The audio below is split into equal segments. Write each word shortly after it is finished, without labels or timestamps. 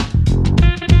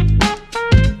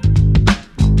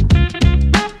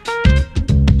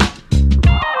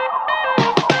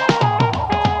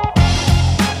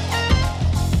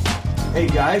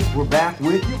we're back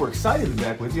with you. We're excited to be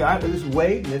back with you. This is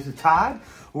Wade and this is Todd.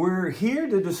 We're here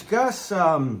to discuss, what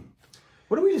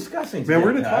are we discussing today? Man,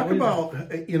 we're going to talk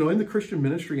about, in the Christian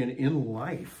ministry and in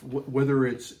life, whether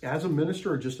it's as a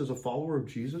minister or just as a follower of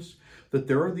Jesus, that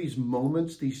there are these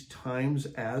moments, these times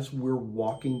as we're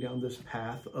walking down this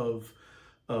path of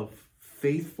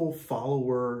faithful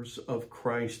followers of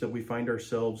Christ that we find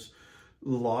ourselves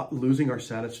losing our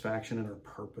satisfaction and our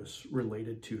purpose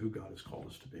related to who God has called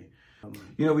us to be.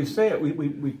 We say it,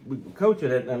 we coach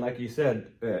it, and like you said,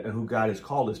 who God has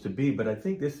called us to be. But I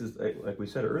think this is, like we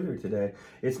said earlier today,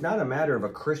 it's not a matter of a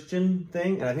Christian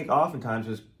thing. And I think oftentimes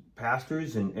as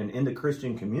pastors and in the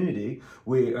Christian community,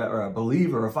 we are a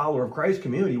believer, a follower of Christ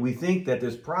community, we think that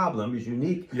this problem is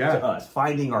unique to us,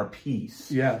 finding our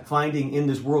peace, finding in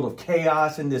this world of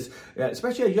chaos, and this,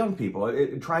 especially as young people,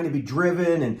 trying to be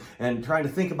driven and trying to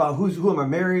think about who am I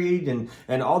married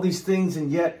and all these things,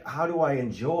 and yet how do I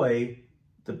enjoy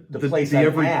the place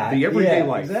I'm at? The everyday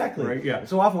life. Exactly. Right? Yeah.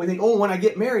 So often we think, when I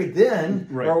get married, then,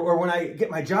 or when I get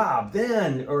my job,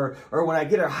 then, or when I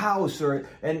get a house, and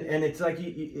it's like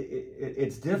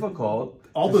it's difficult.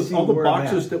 All the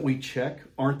boxes that we check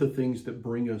aren't the things that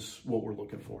bring us what we're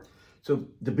looking for. So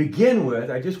to begin with,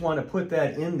 I just want to put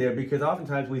that in there because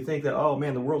oftentimes we think that,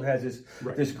 the world has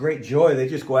this great joy. They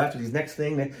just go after these next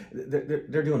thing.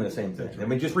 They're doing the same thing. Right. I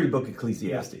mean, just read the book of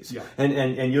Ecclesiastes. Yeah.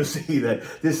 And you'll see that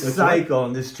this cycle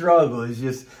and this struggle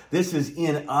is this is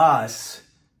in us.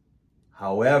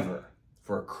 However,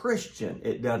 for a Christian,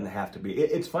 it doesn't have to be.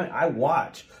 It's funny. I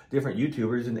watch different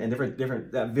YouTubers and different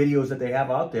videos that they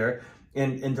have out there.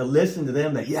 And to listen to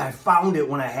them that, I found it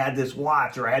when I had this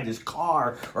watch, or I had this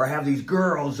car, or I have these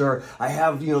girls, or I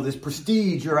have, this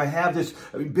prestige, or I have this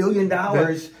 $1 billion.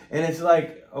 And it's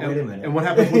like, wait a minute. And what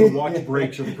happens when the watch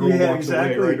breaks or the girl walks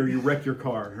away, right? Or you wreck your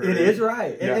car. Right? It is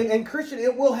right. Yeah. And Christian,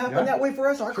 it will happen that way for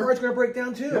us. Our car's going to break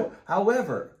down too. Yeah.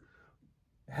 However,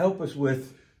 help us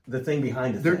with the thing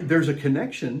behind the thing. There's a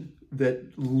connection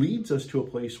that leads us to a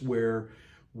place where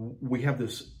we have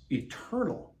this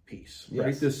eternal peace,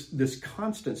 right? This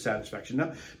constant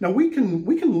satisfaction. Now we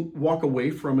can walk away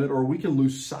from it, or we can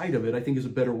lose sight of it, I think is a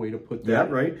better way to put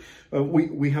that, right?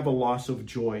 We have a loss of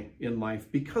joy in life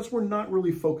because we're not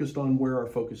really focused on where our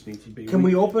focus needs to be. Can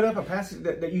we open up a passage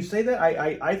that you say that?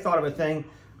 I thought of a thing,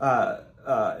 I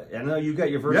know you got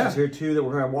your verses here too that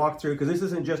we're going to walk through, because this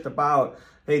isn't just about,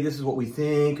 hey, this is what we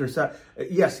think or so.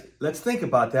 Yes, let's think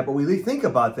about that, but we think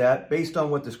about that based on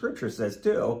what the scripture says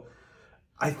too.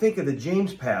 I think of the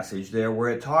James passage there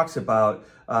where it talks about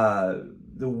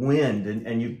the wind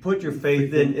and you put your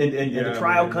faith in and the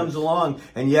trial comes along,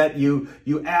 and yet you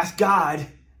ask God,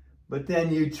 but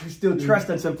then you still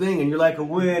trust on something, and you're like a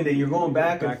wind and you're going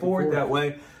back and forth that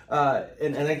way.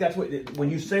 And I think that's when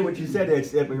you say what you said,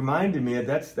 it reminded me of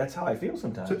that's how I feel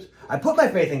sometimes. I put my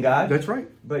faith in God. That's right.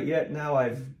 But yet now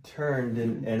I've turned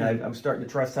and I'm starting to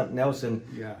trust something else, and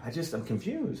I'm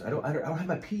confused. I don't have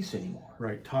my peace anymore.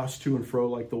 Right, tossed to and fro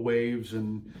like the waves,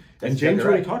 and James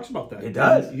really talks about that. It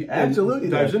does. Absolutely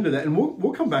dives into that, and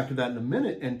we'll come back to that in a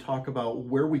minute and talk about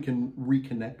where we can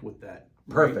reconnect with that.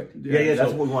 Perfect. Right? Yeah,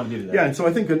 that's what we want to do today. Yeah, and so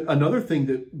I think another thing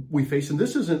that we face, and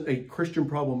this isn't a Christian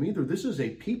problem either, this is a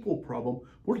people problem,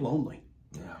 we're lonely.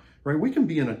 Yeah. Right? We can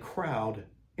be in a crowd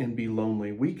and be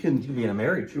lonely. We can be in a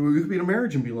marriage. We can be in a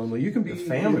marriage and be lonely. You can be a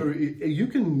family. You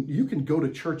can go to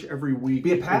church every week.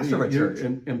 Be a pastor of a church.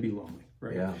 And be lonely.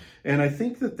 Right? Yeah. And I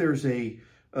think that there's a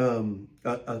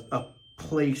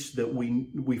place that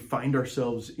we find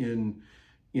ourselves in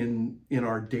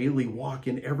our daily walk,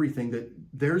 in everything, that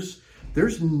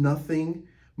there's nothing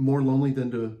more lonely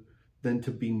than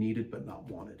to be needed but not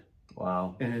wanted.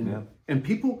 Wow. And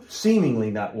people seemingly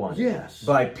not wanted. Yes.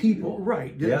 By people.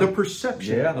 Right. The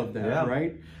perception of that,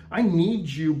 right? I need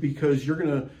you because you're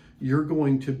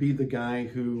going to be the guy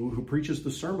who preaches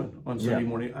the sermon on Sunday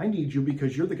morning. I need you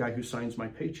because you're the guy who signs my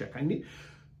paycheck.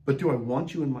 But do I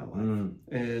want you in my life?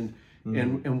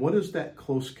 And what does that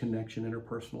close connection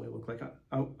interpersonally look like?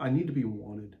 I need to be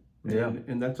wanted.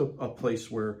 And that's a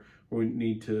place where we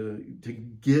need to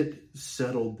get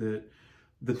settled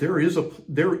that there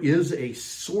is a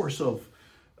source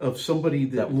of somebody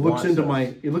that looks into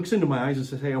my eyes and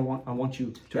says, hey, I want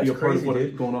you to be a part of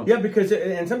what's going on. Yeah, because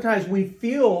and sometimes we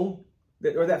feel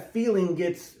that feeling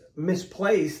gets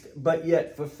misplaced but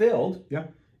yet fulfilled. Yeah.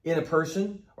 In a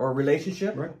person or a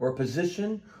relationship or a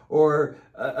position or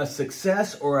a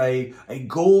success or a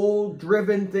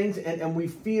goal-driven things, and we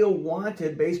feel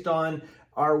wanted based on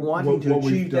our wanting to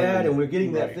achieve that, and we're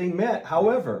getting that thing met.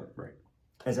 However,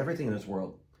 as everything in this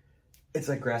world, it's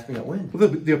like grasping at wind. Well,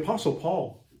 the Apostle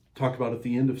Paul talked about at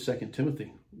the end of 2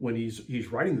 Timothy when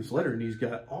he's writing this letter, and he's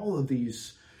got all of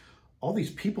these all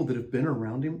these people that have been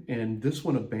around him, and this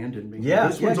one abandoned me. Yeah,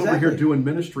 this one's over here doing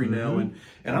ministry now, and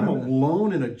I'm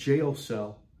alone in a jail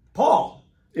cell. Paul.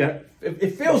 Yeah,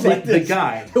 it feels like this. The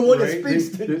guy, the one that speaks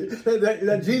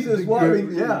that Jesus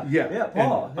wanted. Yeah,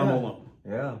 Paul. I'm alone.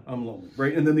 Yeah, I'm lonely.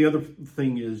 Right, and then the other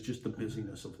thing is just the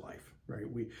busyness of life. Right,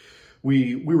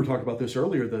 we were talking about this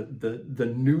earlier.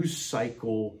 The news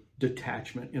cycle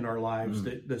detachment in our lives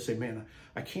that say, man,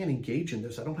 I can't engage in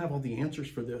this. I don't have all the answers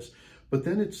for this. But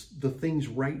then it's the things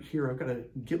right here. I've got to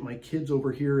get my kids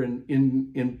over here and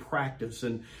in practice,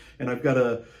 and I've got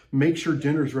to make sure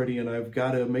dinner's ready, and I've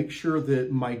got to make sure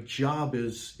that my job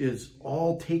is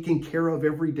all taken care of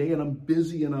every day, and I'm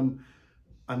busy, and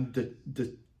I'm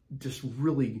just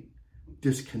really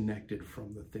disconnected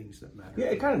from the things that matter. Yeah,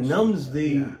 it kind of numbs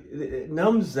it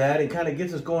numbs that, and kind of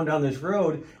gets us going down this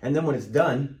road, and then when it's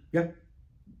done,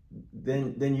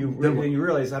 then you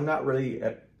realize I'm not really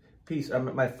at peace.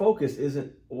 My focus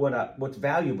isn't what's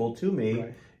valuable to me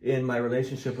in my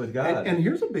relationship with God. And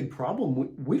here's a big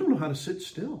problem: we don't know how to sit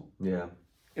still. Yeah.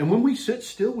 And when we sit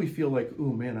still, we feel like,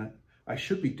 oh man, I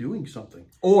should be doing something.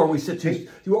 Or we sit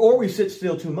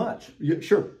still too much. Yeah,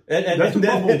 sure. And that's a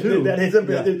problem too. That is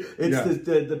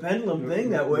the pendulum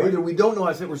thing that way. That we don't know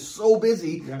how to sit. We're so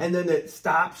busy, and then it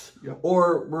stops,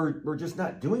 or we're just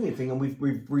not doing anything, and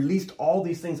we've released all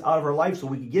these things out of our life so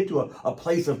we can get to a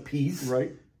place of peace.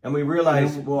 Right. And we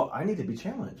realize, well, I need to be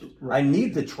challenged. Right. I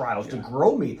need the trials to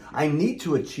grow me. I need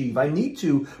to achieve. I need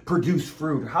to produce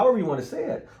fruit, however you want to say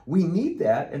it. We need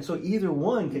that. And so either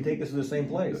one can take us to the same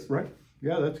place. Right.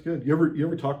 Yeah, that's good. You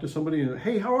ever talk to somebody and,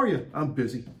 hey, how are you? I'm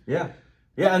busy. Yeah.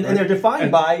 Yeah, and they're defined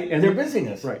by their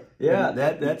busyness. Right. Yeah,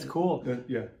 that's cool.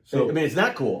 Yeah. So I mean, it's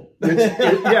not cool.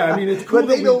 It's cool. But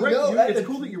they don't know. It's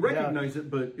cool that you recognize it,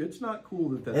 but it's not cool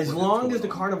that's as long as the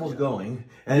carnival's going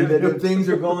and the things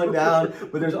are going down.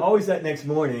 But there's always that next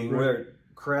morning where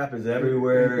crap is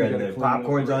everywhere, and the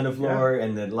popcorn's on the floor,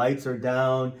 and the lights are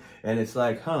down, and it's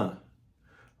like, what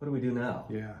do we do now?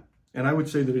 Yeah. And I would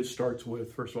say that it starts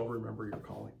with, first of all, remember your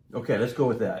calling. Okay, let's go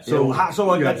with that. So that's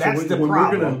the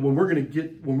problem. When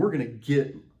we're gonna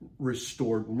get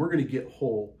restored, when we're gonna get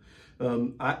whole,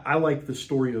 I like the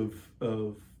story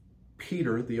of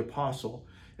Peter, the apostle,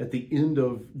 at the end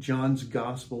of John's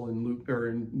gospel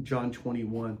in John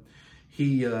 21.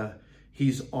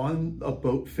 He's on a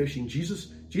boat fishing.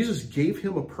 Jesus gave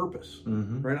him a purpose,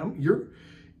 right? You're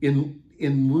in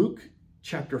Luke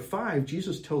chapter 5,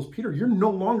 Jesus tells Peter, you're no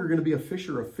longer going to be a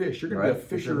fisher of fish. You're going to be a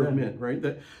fisher of men, right?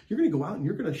 That you're going to go out and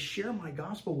you're going to share my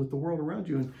gospel with the world around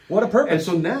you. And what a purpose. And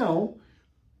so now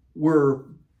we're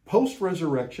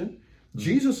post-resurrection.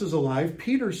 Jesus is alive.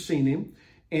 Peter's seen him.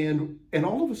 And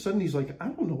all of a sudden he's like, I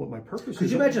don't know what my purpose is. Could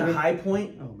you imagine a high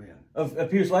point? Oh, man. Of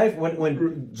Peter's life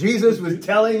when Jesus was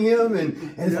telling him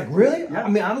and it's like, really? Yeah. I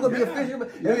mean, I'm going to be a fisher.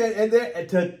 And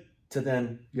then to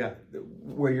then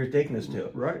where you're taking us to.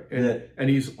 Right. And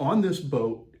he's on this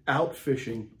boat out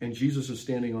fishing, and Jesus is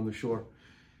standing on the shore,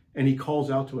 and he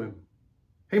calls out to him,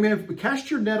 hey man,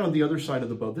 cast your net on the other side of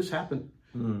the boat. This happened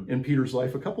in Peter's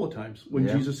life a couple of times when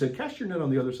Jesus said, cast your net on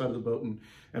the other side of the boat,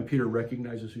 and Peter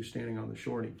recognizes who's standing on the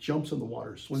shore, and he jumps in the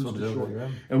water, swims to shore. Yeah.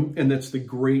 And that's the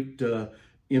great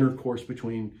intercourse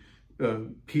between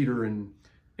Peter and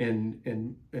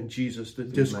Jesus, the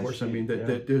discourse. I mean,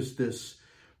 that there's this,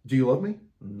 do you love me?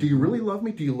 Do you really love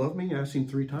me? Do you love me? I asked him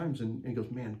 3 times, and he goes,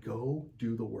 man, go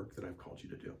do the work that I've called you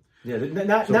to do. Yeah,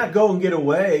 not go and get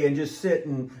away and just sit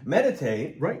and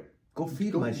meditate. Right. Go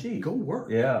feed my sheep. Go work.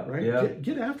 Yeah. Right. Yeah.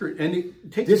 Get after it. And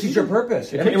it takes this is your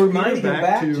purpose. And reminding him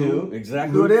back to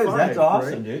exactly what it is. That's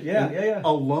awesome, right? Dude. Yeah.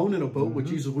 Alone in a boat with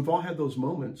Jesus. We've all had those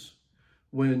moments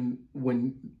when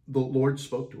the Lord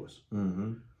spoke to us.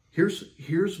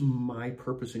 Here's my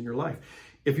purpose in your life.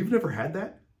 If you've never had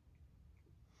that,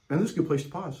 and this is a good place to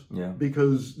pause. Yeah.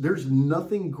 Because there's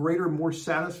nothing greater, more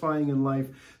satisfying in life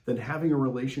than having a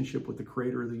relationship with the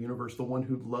creator of the universe, the one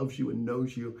who loves you and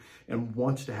knows you and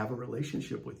wants to have a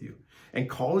relationship with you and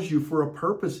calls you for a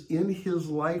purpose in his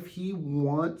life. He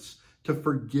wants to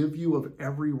forgive you of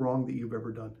every wrong that you've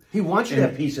ever done. He wants you to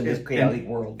have peace in this chaotic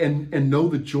world. And know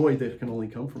the joy that can only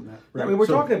come from that. Right? I mean, we're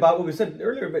talking about what we said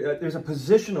earlier, but there's a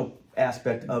positional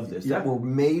aspect of this, that we're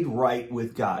made right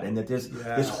with God, and that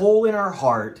this hole in our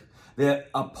heart, that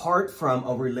apart from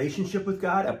a relationship with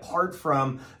God, apart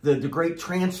from the great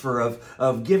transfer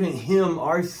of giving him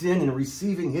our sin and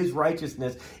receiving his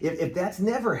righteousness, if that's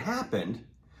never happened,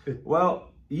 well,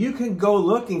 you can go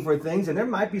looking for things, and there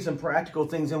might be some practical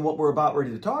things in what we're about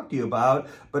ready to talk to you about,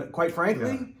 but quite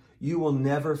frankly, you will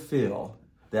never feel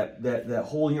that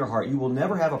hole in your heart. You will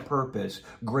never have a purpose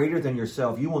greater than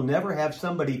yourself. You will never have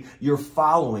somebody you're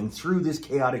following through this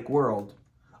chaotic world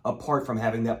apart from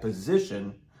having that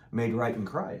position made right in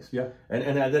Christ. Yeah.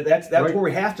 And that's right. Where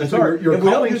we have to so start. Your if we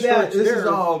don't calling do that, this there, is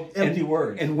all empty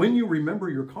words. And when you remember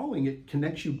your calling, it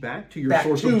connects you back to your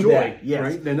source of joy. Yes.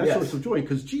 Right? And that source of joy,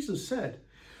 because Jesus said,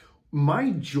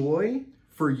 my joy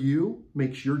for you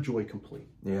makes your joy complete.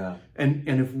 Yeah. And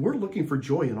if we're looking for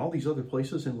joy in all these other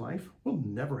places in life, we'll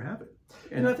never have it.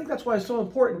 And I think that's why it's so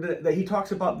important that he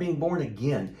talks about being born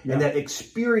again and that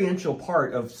experiential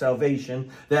part of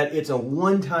salvation, that it's a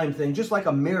one-time thing, just like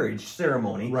a marriage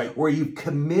ceremony, where you've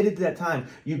committed to that time.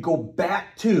 You go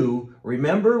back to,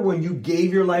 remember when you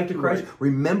gave your life to Christ? Right.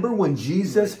 Remember when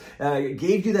Jesus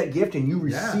gave you that gift and you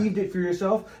received it for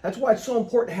yourself? That's why it's so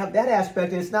important to have that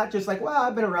aspect. And it's not just like, well,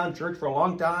 I've been around church for a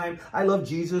long time. I love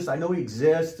Jesus. I know he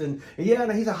exists. And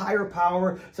he's a higher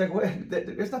power. It's like, well,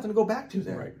 there's nothing to go back to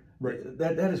there. Right.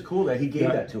 That is cool that he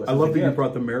gave that to us. I love that you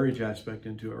brought the marriage aspect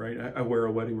into it, right? I wear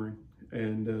a wedding ring,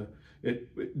 and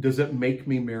does that make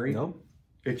me married? No.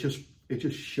 It just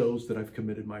shows that I've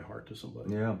committed my heart to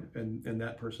somebody. Yeah. And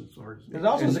that person's heart. There's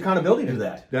also accountability to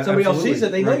that. Somebody else sees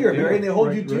it, they know you're married, and they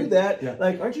hold you to that. Yeah.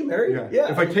 Like, aren't you married?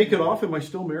 Yeah. If I take it off, am I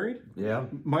still married? Yeah.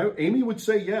 Amy would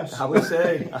say yes. I would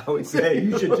say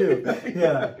you should too.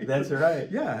 Yeah, that's right.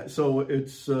 Yeah. So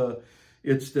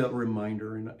it's that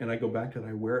reminder, and I go back to it.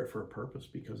 I wear it for a purpose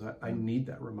because I need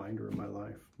that reminder in my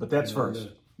life. But that's first.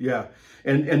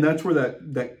 And that's where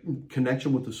that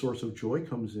connection with the source of joy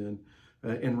comes in,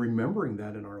 and remembering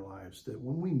that in our lives, that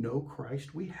when we know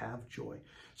Christ, we have joy.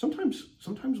 Sometimes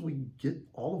we get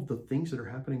all of the things that are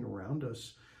happening around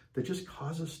us that just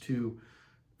cause us to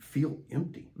feel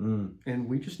empty, and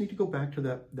we just need to go back to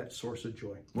that source of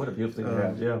joy. What a beautiful thing to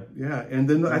have. Yeah. And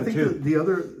then I think the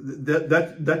other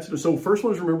that's so first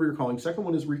one is remember your calling. Second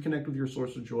one is reconnect with your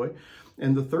source of joy,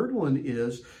 and the third one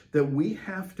is that we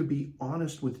have to be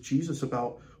honest with Jesus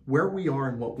about where we are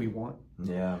and what we want.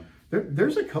 Yeah.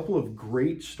 There's a couple of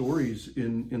great stories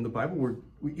in the Bible where,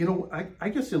 I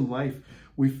guess in life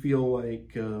we feel like,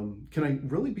 can I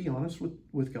really be honest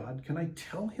with God? Can I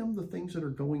tell him the things that are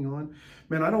going on?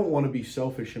 Man, I don't want to be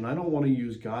selfish, and I don't want to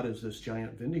use God as this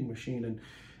giant vending machine.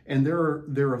 And there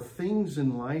are things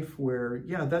in life where,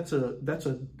 that's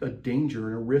a danger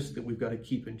and a risk that we've got to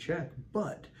keep in check.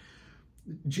 But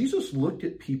Jesus looked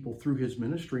at people through his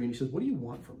ministry and he says, what do you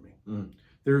want from me?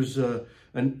 There's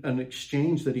an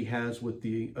exchange that he has with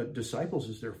the disciples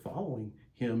as they're following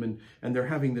him, and they're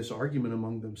having this argument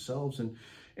among themselves, and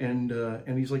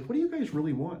he's like, what do you guys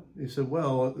really want? They said,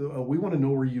 well, we want to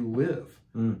know where you live,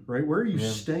 right? Where are you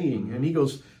staying? Mm-hmm. And he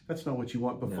goes, that's not what you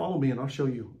want, but follow me and I'll show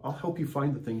you. I'll help you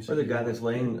find the things. Or the guy that's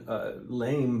laying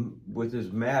lame with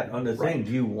his mat on the thing.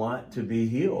 Do you want to be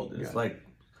healed? It's like,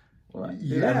 well,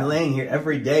 I'm laying here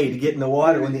every day to get in the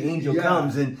water when the angel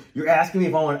comes, and you're asking me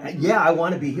if I want. I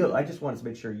want to be healed. I just want to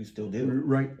make sure you still do.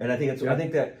 Right. And I think I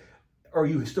think that, or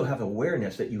you still have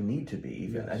awareness that you need to be.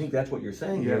 Even. I think that's what you're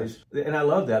saying here. And I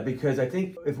love that, because I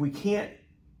think if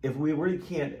we really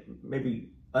can't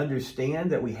maybe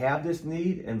understand that we have this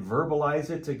need and verbalize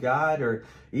it to God, or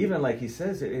even like he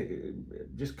says,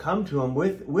 just come to him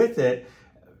with it.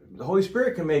 The Holy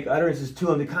Spirit can make utterances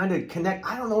to him to kind of connect.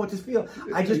 I don't know what to feel.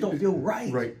 I just don't feel right.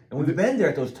 Right. And we've been there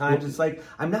at those times. It's like,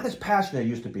 I'm not as passionate as I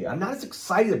used to be. I'm not as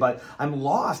excited about it. I'm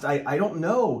lost. I don't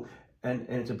know. And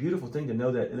it's a beautiful thing to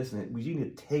know that, listen, we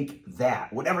need to take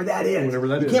that, whatever that is.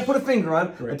 You can't put a finger on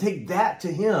it, but take that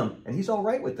to him. And he's all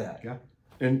right with that. Yeah.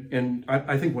 And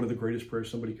I think one of the greatest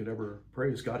prayers somebody could ever pray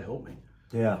is, God, help me.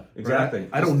 Yeah, exactly. Right?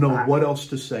 I don't know what else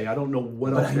to say. I don't know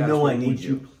what else to ask. I know I need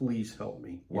you. Would you please help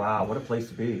me? Wow, what a place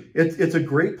to be. It's a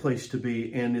great place to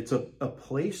be, and it's a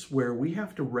place where we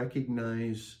have to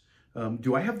recognize,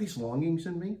 do I have these longings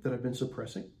in me that I've been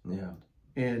suppressing? Yeah.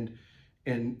 And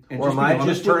or am I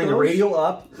just turning the radio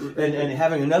up and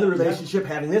having another relationship,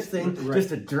 having this thing, just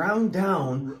to drown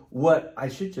down what I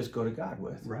should just go to God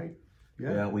with? Right.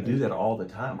 Yeah, we do that all the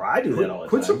time. Or I do that all the time.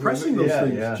 Quit suppressing those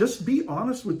things. Yeah. Just be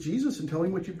honest with Jesus and tell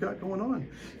him what you've got going on.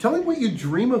 Tell him what you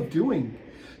dream of doing.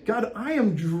 God, I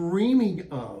am dreaming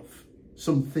of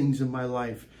some things in my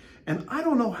life, and I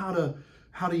don't know how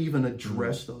to even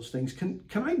address those things. Can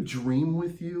I dream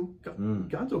with you?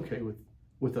 God's okay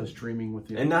with us dreaming with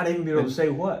you, and not even be able to say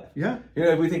what. Yeah,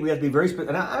 we think we have to be very specific.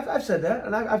 And I've said that,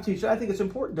 and I've teach. I think it's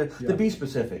important to be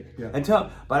specific and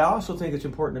tell. But I also think it's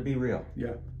important to be real.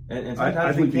 Yeah. And sometimes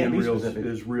I think being real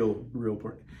is real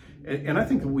important. And I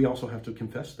think that we also have to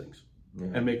confess things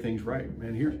and make things right.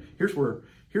 Man, here's where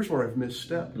I've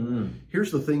misstepped.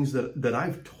 Here's the things that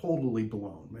I've totally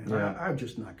blown. Man, I've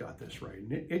just not got this right.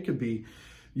 And it could be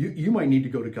you might need to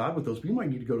go to God with those, but you might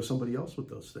need to go to somebody else with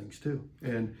those things too,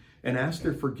 and ask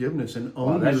their forgiveness and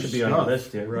own that your should be stuff, on the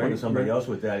list here. right? Going to somebody else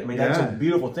with that. I mean, that's Yeah. a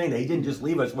beautiful thing that he didn't just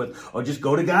leave us with, oh, just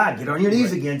go to God, get on your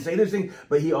knees again, say this thing.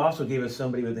 But he also gave us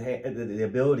somebody with the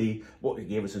ability. Well, he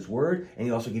gave us his word, and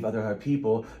he also gave other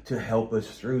people to help us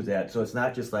through that. So it's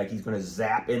not just like he's going to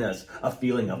zap in us a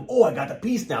feeling of, oh, I got the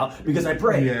peace now because I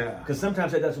prayed. Yeah. Because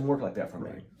sometimes that doesn't work like that for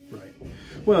me. Right.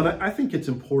 Well, and I think it's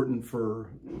important for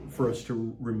us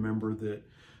to remember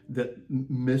that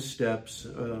missteps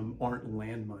aren't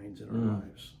landmines in our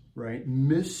lives, right?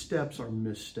 Missteps are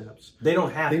missteps. They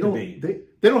don't have to be.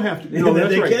 They don't have to. You know, that's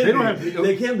They right. can They don't be. have to.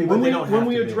 They can be, but they don't have when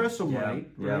we to be. address them Yeah. right.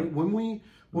 Yeah. When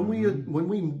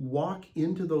we walk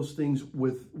into those things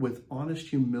with honest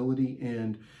humility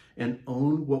and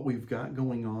own what we've got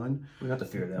going on, We don't have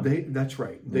to fear them. That's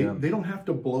right. They don't have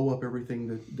to blow up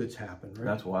everything that's happened. Right?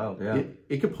 That's wild. Yeah.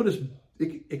 It could put us.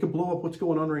 It could blow up what's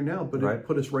going on right now, but Right. it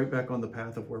put us right back on the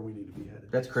path of where we need to be headed.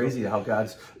 That's crazy how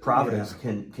God's providence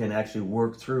can actually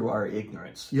work through our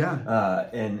ignorance. Yeah.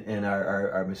 And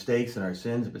our mistakes and our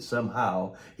sins, but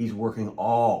somehow he's working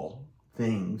all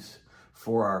things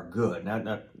for our good, not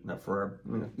for our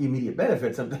immediate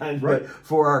benefit sometimes, Right. but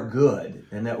for our good.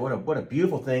 And that what a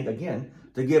beautiful thing, again,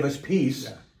 to give us peace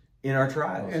in our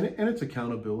trials. And it's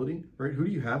accountability, right? Who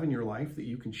do you have in your life that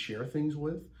you can share things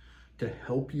with to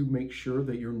help you make sure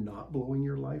that you're not blowing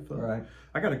your life up? Right.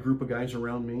 I got a group of guys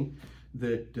around me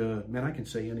that, man, I can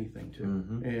say anything to.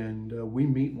 Mm-hmm. And we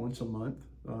meet once a month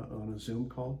on a Zoom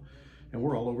call, and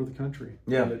we're all over the country.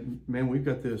 Yeah. Man, we've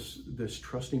got this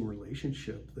trusting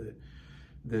relationship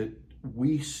that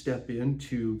we step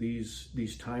into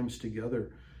these times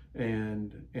together,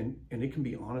 and it can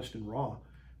be honest and raw.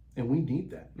 And we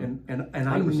need that, and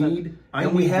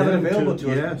we have it them available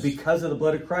to us yes. because of the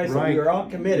blood of Christ. Right. And we are all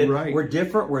committed. Right. We're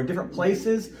different. We're in different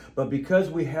places, but because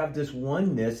we have this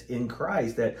oneness in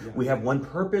Christ, that we have one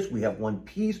purpose, we have one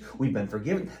peace, we've been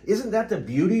forgiven. Isn't that the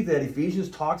beauty that Ephesians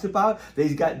talks about? That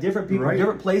he's got different people, Right.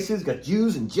 different places, got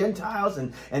Jews and Gentiles,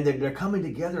 and they're coming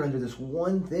together under this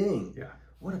one thing. Yeah.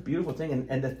 What a beautiful thing,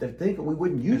 and to think that we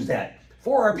wouldn't use that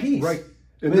for our peace. Right.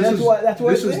 And that's why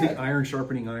this is it's the there. iron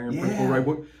sharpening iron principle,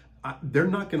 right? They're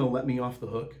not going to let me off the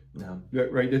hook. No.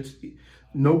 Right? It's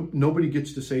nobody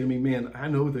gets to say to me, man, I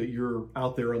know that you're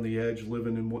out there on the edge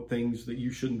living in what things that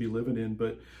you shouldn't be living in,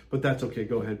 but that's okay.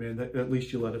 Go ahead, man. At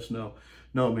least you let us know.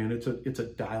 No, man, it's a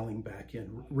dialing back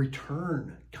in.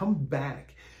 Return. Come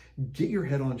back. Get your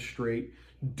head on straight.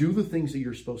 Do the things that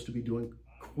you're supposed to be doing.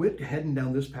 Quit heading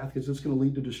down this path because it's going to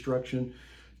lead to destruction.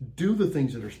 Do the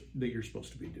things that you're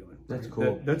supposed to be doing. That's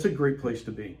cool. That's a great place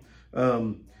to be.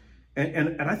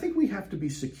 And I think we have to be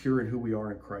secure in who we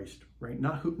are in Christ, right?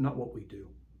 Not what we do.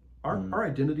 Our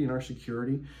identity and our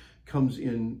security comes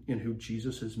in who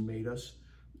Jesus has made us,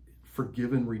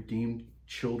 forgiven, redeemed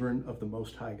children of the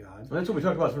Most High God. Well, that's what we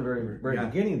talked about from the very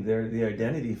beginning there. The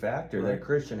identity factor that a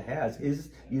Christian has is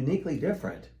uniquely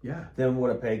different than what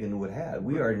a pagan would have.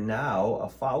 We are now a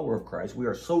follower of Christ. We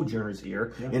are sojourners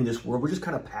here in this world. We're just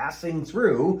kind of passing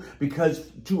through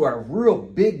because to our real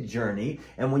big journey.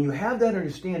 And when you have that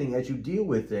understanding as you deal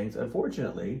with things,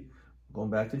 unfortunately, going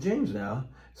back to James now,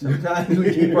 sometimes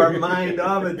we keep our mind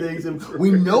off of things, and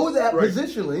we know that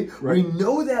positionally. We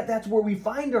know that that's where we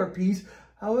find our peace.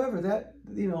 However,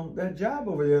 that job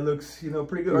over there looks,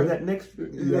 pretty good. Or that next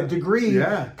that degree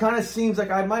kind of seems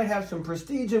like I might have some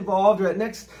prestige involved, or that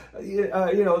next,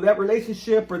 that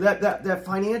relationship, or that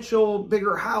financial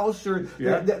bigger house, or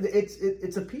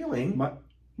it's appealing.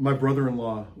 My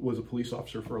brother-in-law was a police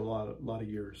officer for a lot of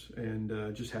years,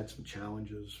 and just had some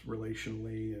challenges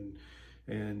relationally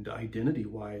and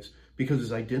identity-wise, because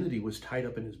his identity was tied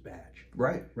up in his badge.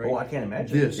 Right. Oh, I can't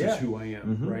imagine. This is who I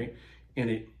am, right? And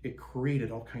it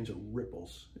created all kinds of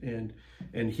ripples. And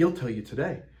he'll tell you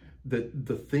today that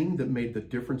the thing that made the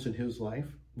difference in his life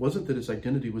wasn't that his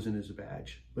identity was in his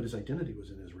badge, but his identity was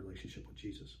in his relationship with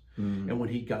Jesus. And when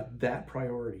he got that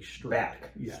priority straight,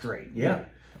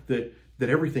 that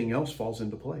everything else falls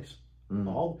into place.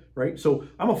 All right. So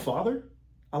I'm a father.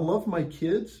 I love my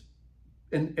kids,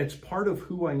 and it's part of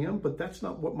who I am, but that's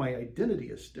not what my identity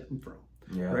is stemmed from.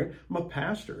 Right. I'm a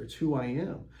pastor. It's who I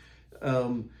am.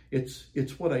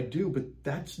 It's what I do, but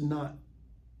that's not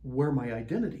where my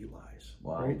identity lies.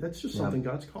 Wow. Right? That's just something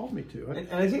God's called me to.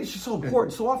 And I think it's just so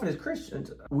important. So often as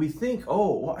Christians, we think,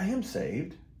 oh, well, I am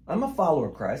saved. I'm a follower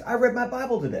of Christ. I read my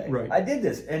Bible today. Right. I did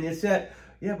this. And it's that,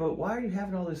 but why are you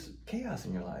having all this chaos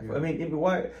in your life? I mean,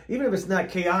 why, even if it's not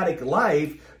chaotic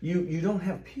life, you don't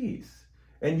have peace.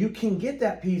 And you can get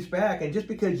that peace back. And just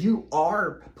because you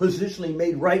are positionally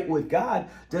made right with God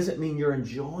doesn't mean you're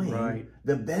enjoying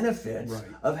the benefits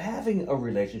of having a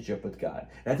relationship with God.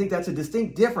 And I think that's a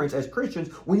distinct difference as Christians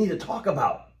we need to talk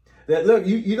about. That look,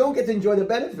 you don't get to enjoy the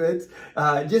benefits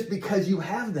just because you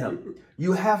have them.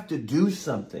 You have to do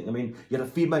something. I mean, you have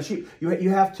to feed my sheep.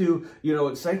 You have to,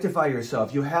 sanctify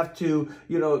yourself. You have to,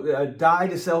 die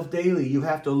to self daily. You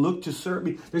have to look to serve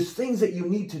me. There's things that you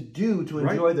need to do to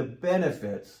enjoy the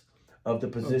benefits of the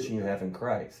position you have in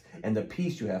Christ and the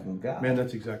peace you have in God. Man,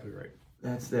 that's exactly right.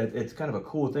 It's kind of a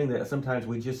cool thing that sometimes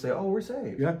we just say, oh, we're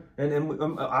saved. Yeah.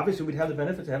 And obviously we'd have the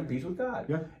benefits of having peace with God.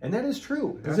 Yeah. And that is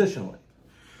true, positionally.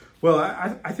 Well,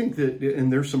 I think that,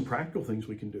 and there's some practical things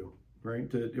we can do, right?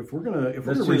 That if we're gonna do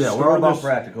that. We're all about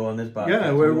practical on this podcast.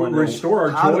 Yeah, we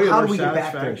restore our joy and our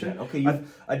satisfaction. Okay,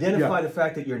 you've identified the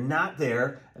fact that you're not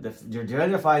there. You're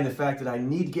identifying the fact that I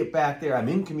need to get back there. I'm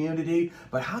in community,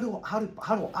 but how do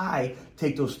I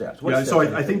take those steps? So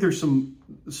I think there's some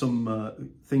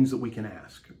things that we can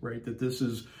ask, right? That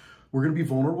we're going to be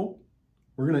vulnerable.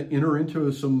 We're going to enter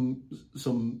into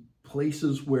some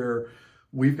places where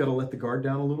we've got to let the guard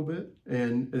down a little bit,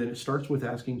 and it starts with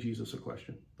asking Jesus a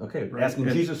question. Okay, right? Asking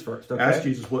Jesus first. Okay. Ask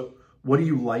Jesus, what do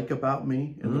you like about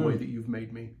me and the way that you've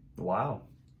made me? Wow.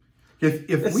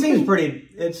 It seems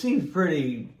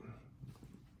pretty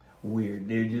weird,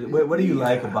 dude. What do you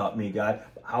like about me, God?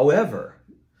 However,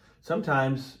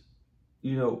 sometimes,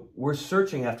 we're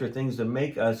searching after things to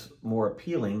make us more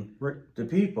appealing to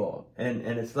people, and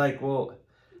it's like, well.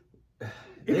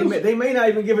 They may not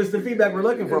even give us the feedback we're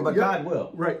looking for, but God will.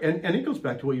 Right. And it goes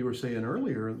back to what you were saying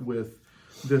earlier with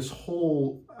this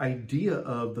whole idea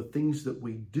of the things that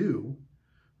we do,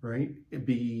 right?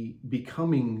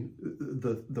 Becoming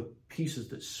the pieces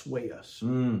that sway us,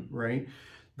 right?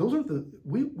 Those are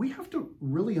we have to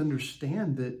really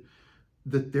understand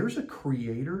that there's a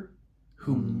creator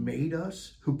who made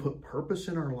us, who put purpose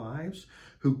in our lives,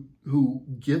 who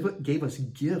gave us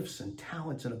gifts and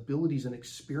talents and abilities and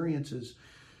experiences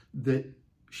that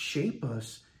shape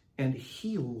us, and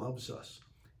he loves us.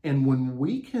 And when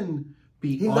we can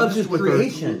be he loves his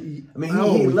creation.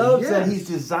 He loves that he's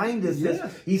designed us.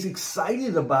 Yes. He's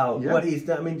excited about what he's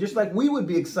done. I mean, just like we would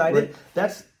be excited,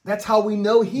 that's how we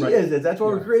know he is it. That's why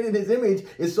we're created in his image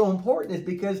is so important, is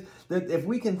because that if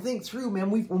we can think through, man,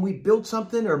 when we build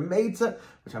something or made something,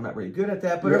 which I'm not really good at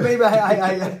that, but or maybe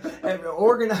I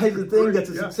organize a thing that's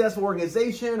a successful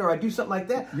organization, or I do something like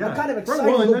that, I'm kind of excited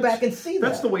to go back and see that.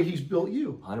 That's the way he's built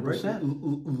you.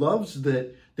 100%. Loves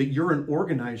that you're an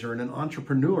organizer and an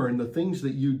entrepreneur and the things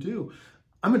that you do.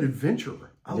 I'm an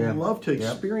adventurer. I love to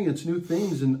experience new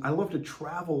things, and I love to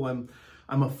travel. I'm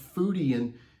a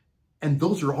foodie, and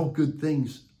those are all good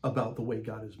things about the way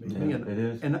God has made me. And it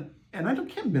is. And I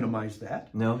can't minimize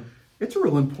that. No. It's a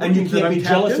real important and you can't be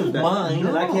jealous of mine,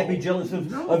 and I can't be jealous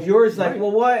of yours. Like,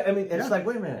 well, why? I mean, it's like,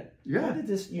 wait a minute. Why did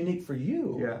this unique for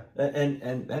you? Yeah.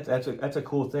 And that's a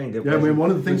cool thing.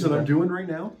 One of the things that I'm doing right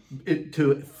now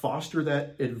to foster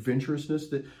that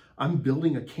adventurousness, that I'm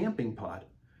building a camping pod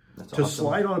to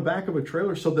slide on the back of a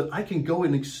trailer so that I can go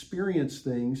and experience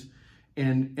things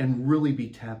and really be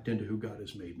tapped into who God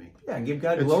has made me. Yeah, and give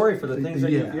God glory for the things that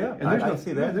you do. Yeah, and I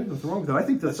see that. There's nothing wrong with that. I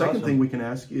think the second thing we can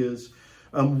ask is,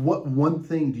 what one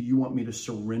thing do you want me to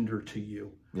surrender to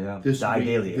you? Yeah, die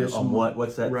daily.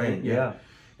 What's that thing? Yeah.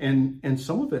 And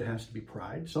some of it has to be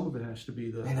pride. Some of it has to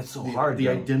be the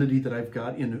identity that I've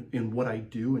got in what I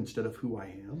do instead of who I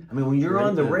am. I mean, when you're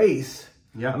on the race,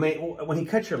 I mean, when he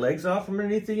cuts your legs off from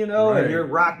underneath you, and you're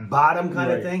rock bottom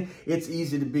kind of thing, it's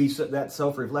easy to be that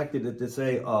self-reflective to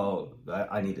say, oh,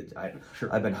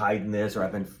 I've been hiding this, or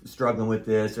I've been struggling with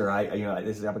this, or I've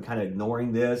been kind of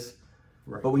ignoring this.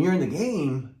 Right. But when you're in the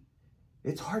game,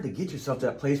 it's hard to get yourself to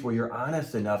that place where you're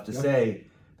honest enough to say,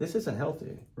 this isn't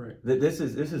healthy. Right. This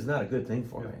is not a good thing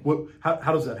for me. Well,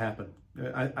 how does that happen?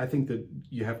 I think that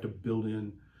you have to build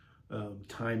in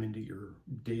time into your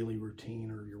daily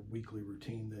routine or your weekly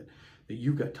routine that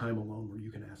you've got time alone where you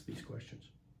can ask these questions.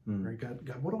 Right?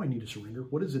 God, what do I need to surrender?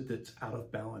 What is it that's out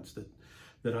of balance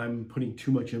that I'm putting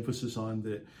too much emphasis on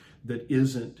that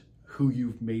isn't who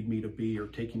you've made me to be, or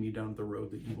taking me down the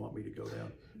road that you want me to go down?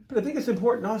 But I think it's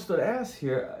important also to ask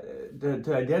here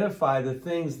to identify the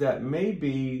things that may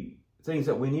be things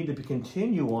that we need to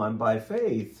continue on by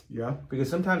faith. Yeah. Because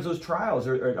sometimes those trials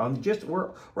are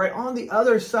we're right on the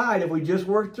other side if we just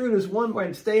work through this one way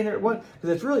and stay in there at one. Because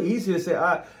it's really easy to say,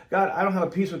 God, I don't have a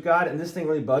peace with God, and this thing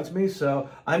really bugs me, so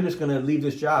I'm just going to leave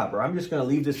this job, or I'm just going to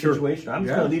leave this situation, or I'm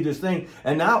just going to leave this thing,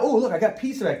 and now, oh, look, I got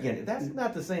peace back again. That's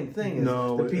not the same thing as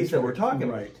the peace that we're talking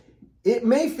about. It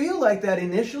may feel like that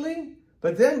initially,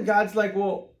 but then God's like,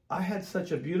 well, I had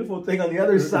such a beautiful thing on the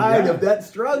other side of that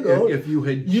struggle. If you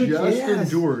had just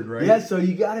endured, right? Yeah, so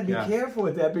you got to be careful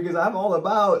with that, because I'm all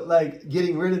about like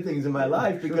getting rid of things in my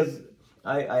life, because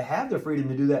I have the freedom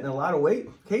to do that in a lot of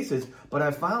cases. But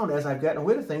I found as I've gotten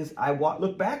rid of things, I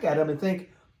look back at them and think,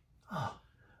 oh,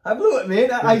 I blew it,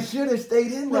 man. I should have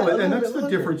stayed in there. And that's the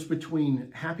difference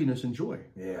between happiness and joy.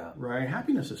 Yeah. Right?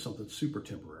 Happiness is something super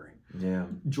temporary. Yeah.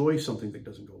 Joy is something that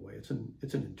doesn't go away. It's an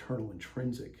internal,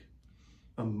 intrinsic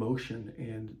emotion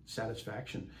and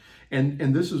satisfaction.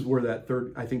 And this is where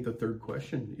I think the third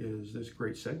question is, this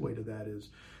great segue to that is,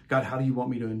 God, how do you want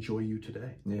me to enjoy you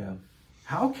today? Yeah.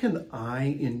 How can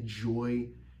I enjoy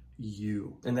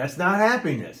you? And that's not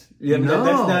happiness. Yeah, no,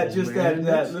 that's not just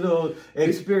that little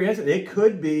experience. It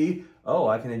could be, oh,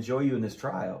 I can enjoy you in this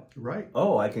trial. Right.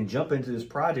 Oh, I can jump into this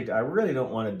project I really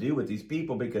don't want to do with these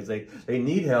people because they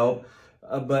need help.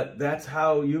 But that's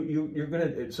how you're going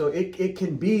to... So it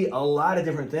can be a lot of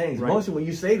different things. Right. Mostly when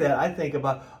you say that, I think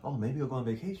about, oh, maybe I'll go on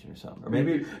vacation or something. Or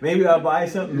maybe I'll buy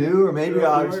something new, or maybe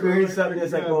I'll experience something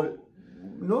that's like, well,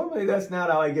 normally that's not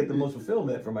how I get the most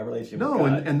fulfillment from my relationship with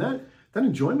God. And that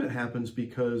enjoyment happens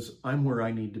because I'm where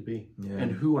I need to be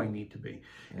and who I need to be.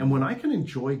 Yeah. And when I can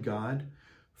enjoy God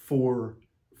for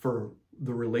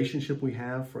the relationship we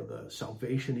have, for the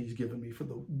salvation he's given me, for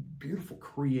the beautiful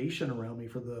creation around me,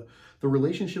 for the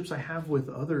relationships I have with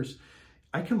others,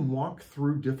 I can walk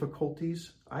through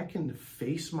difficulties. I can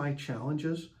face my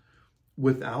challenges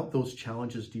without those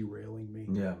challenges derailing me,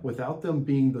 without them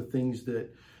being the things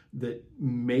that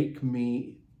make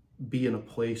me be in a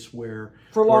place where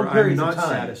I'm not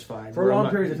satisfied. For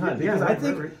long periods of time. Because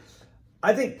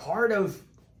I think part of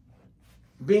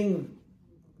being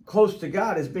close to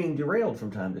God is being derailed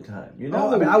from time to time. You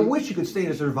know, I wish you could stay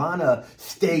in a nirvana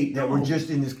state that we're just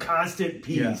in this constant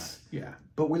peace. Yeah.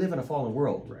 But we live in a fallen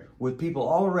world with people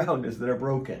all around us that are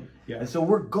broken. Yeah. And so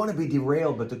we're going to be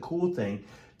derailed. But the cool thing,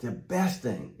 the best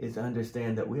thing, is to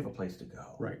understand that we have a place to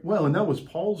go. Right. Well, and that was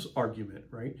Paul's argument,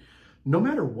 right? No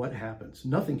matter what happens,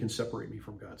 nothing can separate me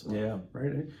from God's love. Yeah.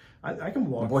 Right? I can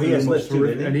walk through he has list too,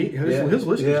 and his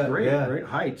list is great, right?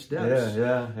 Heights, depths.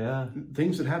 Yeah.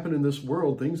 Things that happen in this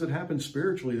world, things that happen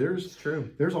spiritually.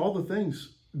 There's all the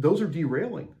things. Those are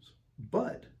derailings,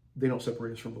 but they don't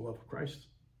separate us from the love of Christ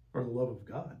or the love of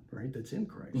God, right? That's in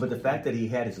Christ. But the fact that he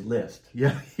had his list.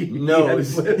 Yeah. He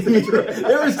knows.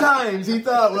 There was times he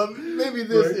thought, well, maybe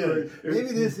this is.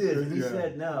 Maybe this is. And he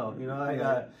said, no. You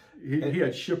know, he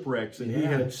had shipwrecks, and he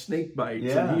had snake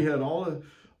bites, and he had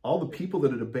all the people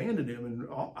that had abandoned him,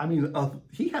 and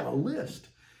he had a list,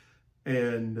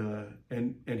 and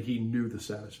he knew the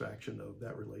satisfaction of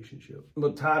that relationship.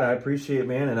 Well, Todd, I appreciate it,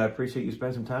 man, and I appreciate you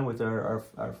spending some time with our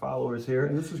followers here.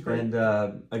 And this is great.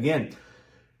 And again,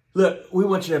 look, we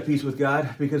want you to have peace with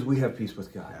God because we have peace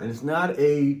with God. And it's not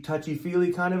a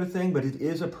touchy-feely kind of a thing, but it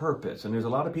is a purpose. And there's a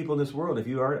lot of people in this world, if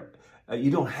you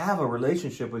don't have a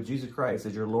relationship with Jesus Christ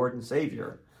as your Lord and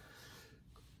Savior,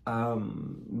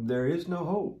 there is no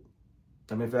hope.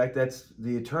 I mean, in fact, that's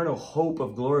the eternal hope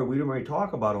of glory. We don't really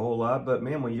talk about a whole lot, but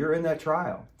man, when you're in that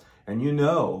trial and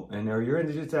or you're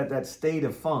in just that state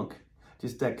of funk,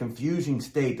 just that confusing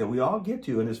state that we all get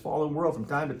to in this fallen world from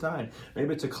time to time.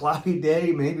 Maybe it's a cloudy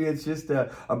day. Maybe it's just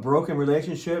a broken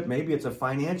relationship. Maybe it's a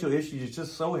financial issue. It's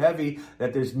just so heavy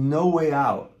that there's no way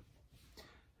out.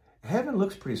 Heaven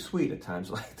looks pretty sweet at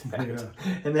times like that.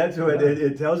 Yeah. And that's what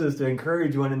it tells us, to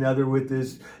encourage one another with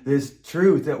this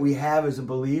truth that we have as a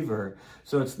believer.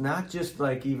 So it's not just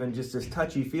like even just this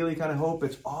touchy-feely kind of hope.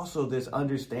 It's also this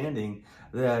understanding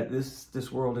that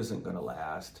this world isn't going to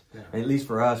last. Yeah. At least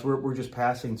for us, we're just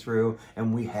passing through,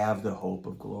 and we have the hope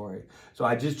of glory. So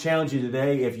I just challenge you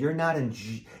today, if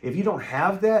you don't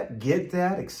have that, get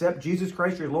that, accept Jesus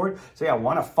Christ your Lord. Say, I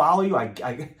want to follow you.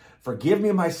 I forgive me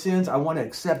of my sins. I want to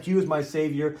accept you as my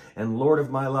Savior and Lord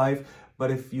of my life.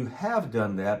 But if you have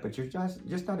done that, but you're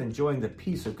just not enjoying the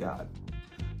peace of God,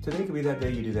 today could be that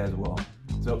day you do that as well.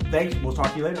 So thanks. We'll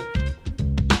talk to you later.